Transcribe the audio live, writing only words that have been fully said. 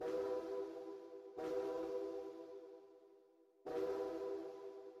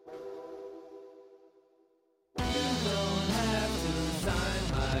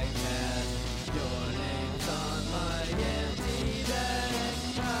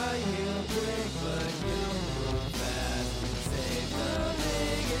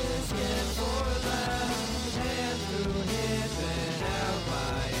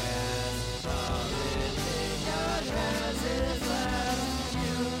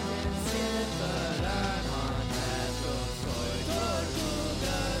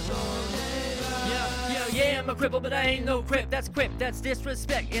am a cripple, but I ain't no crip. That's crip, that's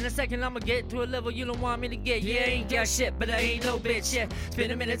disrespect. In a second I'ma get to a level you don't want me to get. Yeah, I ain't got shit, but I ain't no bitch. Yeah, it's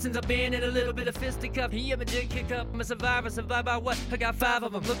been a minute since I've been in a little bit of fisticuff. Yeah, my dick kick up. I'm a survivor, survive by what? I got 5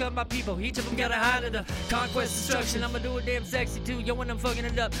 of them. Look up my people, each of them got a hide of the conquest destruction. I'ma do it damn sexy too. Yo, when I'm fucking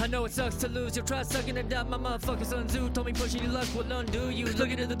it up, I know it sucks to lose. You'll try sucking it up. My motherfucking son Zoo told me pushing your luck will undo you.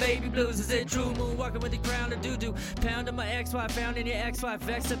 Looking at the baby blues, is it true? Moon walking with the crown of doo-doo. Pounding my ex-wife, found in your ex-wife.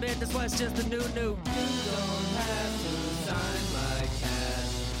 Vex a bit, that's why it's just a new. You don't have to sign